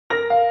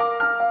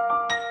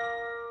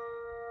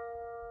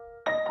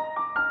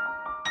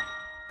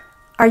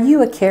Are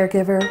you a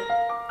caregiver?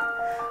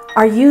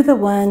 Are you the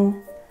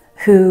one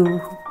who,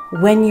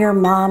 when your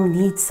mom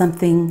needs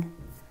something,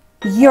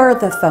 you're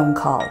the phone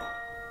call?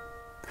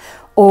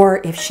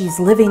 Or if she's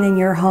living in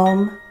your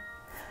home,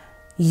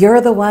 you're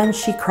the one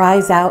she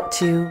cries out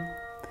to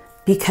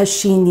because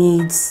she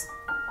needs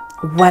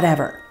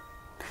whatever.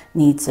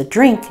 Needs a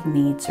drink,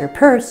 needs her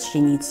purse, she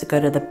needs to go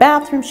to the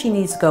bathroom, she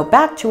needs to go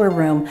back to her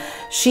room.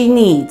 She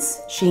needs.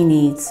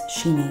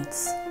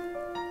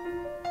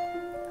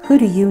 Who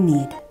do you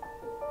need?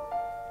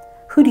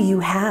 Who do you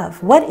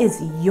have? What is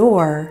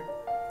your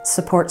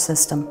support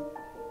system?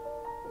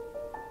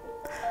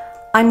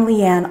 I'm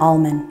LeeAnn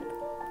Allman.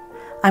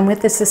 I'm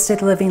with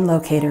Assisted Living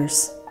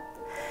Locators,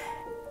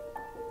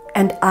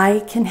 and I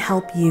can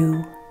help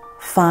you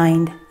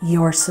find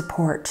your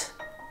support.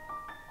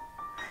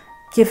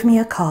 Give me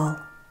a call.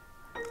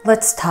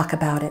 Let's talk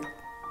about it.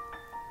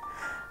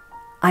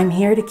 I'm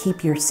here to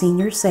keep your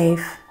senior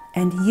safe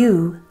and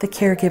you, the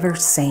caregiver,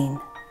 sane.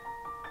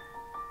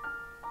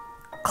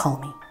 Call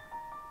me.